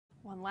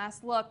one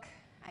last look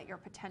at your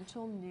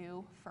potential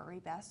new furry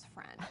best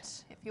friend.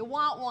 If you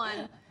want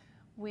one,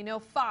 we know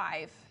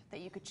 5 that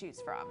you could choose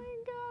from. Oh my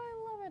God,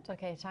 I love it.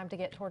 Okay, time to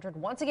get tortured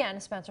once again.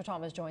 Spencer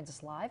Thomas joins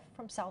us live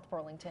from South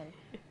Burlington.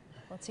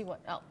 Let's see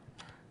what, oh,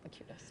 the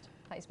cutest.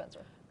 Hi,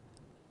 Spencer.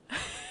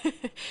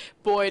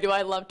 Boy, do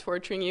I love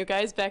torturing you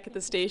guys back at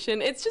the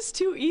station. It's just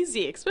too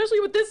easy,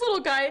 especially with this little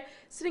guy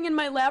sitting in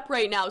my lap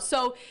right now.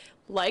 So,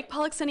 like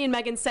Pollock-Senni and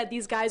Megan said,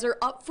 these guys are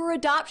up for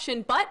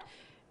adoption, but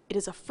it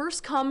is a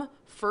first come,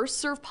 first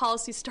serve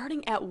policy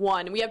starting at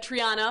 1. We have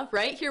Triana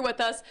right here with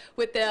us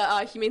with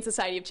the Humane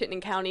Society of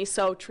Chittenden County.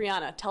 So,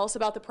 Triana, tell us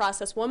about the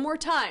process one more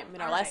time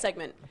in our last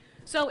segment.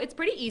 So it's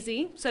pretty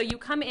easy. So you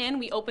come in,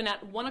 we open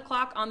at 1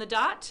 o'clock on the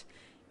dot,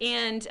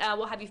 and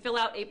we'll have you fill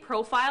out a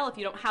profile if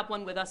you don't have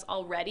one with us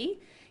already.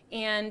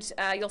 And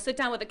you'll sit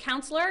down with a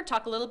counselor,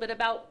 talk a little bit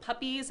about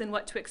puppies and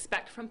what to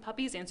expect from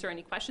puppies, answer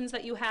any questions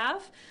that you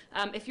have.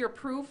 If you're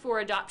approved for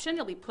adoption,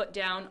 you'll be put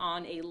down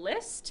on a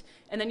list,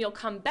 and then you'll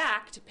come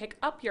back to pick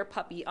up your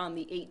puppy on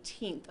the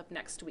 18th of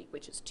next week,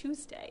 which is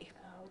Tuesday.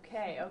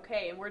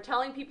 Okay, and we're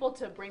telling people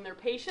to bring their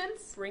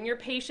patients. Bring your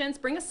patients,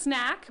 bring a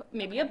snack,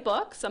 maybe a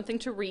book, something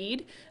to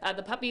read.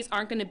 The puppies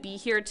aren't going to be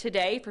here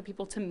today for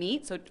people to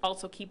meet, so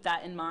also keep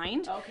that in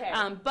mind. Okay.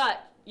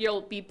 But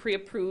you'll be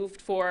pre-approved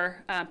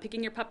for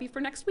picking your puppy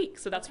for next week,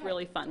 so that's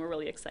really fun. We're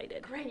really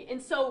excited. Great,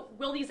 and so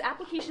will these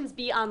applications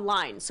be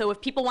online? So if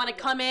people want to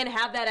come in,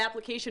 have that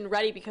application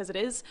ready, because it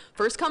is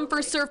first come,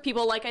 first serve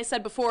people, like I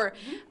said before,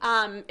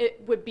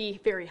 it would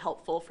be very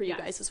helpful for you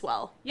guys as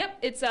well. Yep,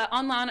 it's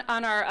online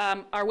on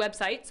our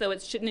website, so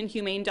it's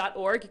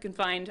chittendenhumane.org. You can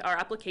find our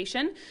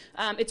application.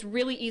 It's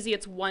really easy.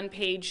 It's one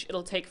page.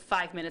 It'll take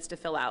 5 minutes to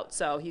fill out,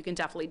 so you can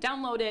definitely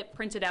download it,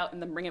 print it out,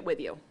 and then bring it with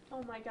you.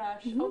 Oh my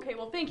gosh. Okay,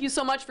 well, thank you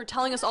so much for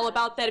telling us all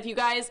about that. If you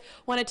guys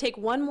want to take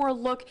one more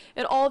look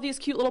at all these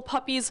cute little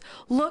puppies,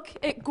 look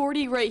at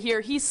Gordy right here.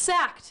 He's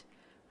sacked.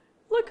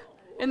 Look.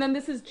 And then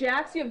this is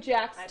Jax. You have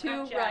Jax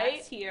too,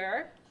 right?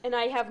 Here. And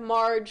I have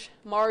Marge.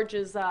 Marge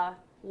is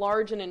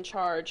large and in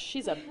charge.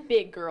 She's a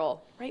big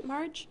girl. Right,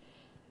 Marge?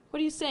 What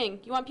are you saying?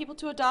 You want people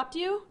to adopt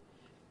you?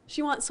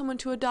 She wants someone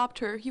to adopt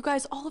her. You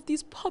guys, all of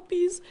these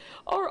puppies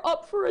are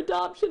up for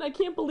adoption. I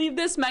can't believe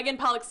this. Megan,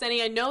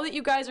 Pollock-Senni, I know that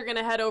you guys are going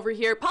to head over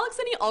here.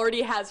 Pollock-Senni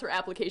already has her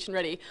application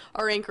ready.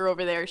 Our anchor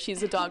over there,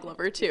 she's a dog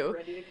lover too.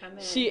 Ready to come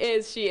in. She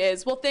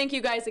is. Well, thank you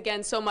guys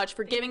again so much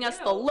for giving us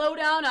the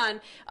lowdown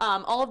on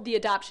all of the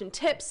adoption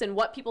tips and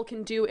what people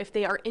can do if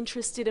they are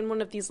interested in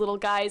one of these little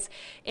guys.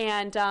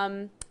 And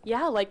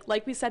yeah,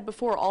 like we said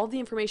before, all of the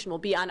information will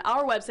be on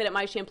our website at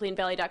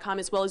mychamplainvalley.com,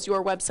 as well as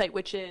your website,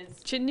 which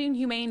is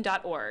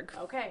chittendenhumane.org.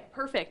 Okay,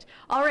 perfect.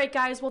 All right,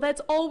 guys, well,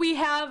 that's all we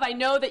have. I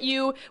know that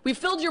we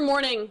filled your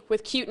morning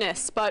with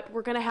cuteness, but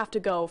we're going to have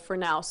to go for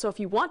now. So if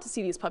you want to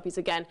see these puppies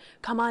again,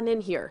 come on in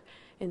here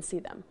and see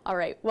them. All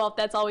right, well,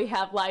 that's all we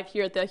have live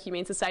here at the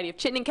Humane Society of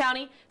Chittenden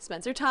County.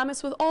 Spencer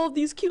Thomas with all of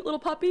these cute little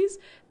puppies.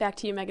 Back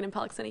to you, Megan and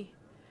Pollock-Senni.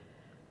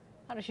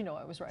 How did she know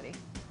I was ready?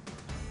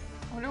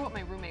 I wonder what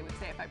my roommate would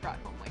say if I brought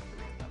home like 3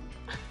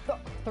 of them.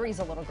 3's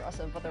a little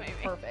aggressive, but they're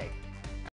perfect.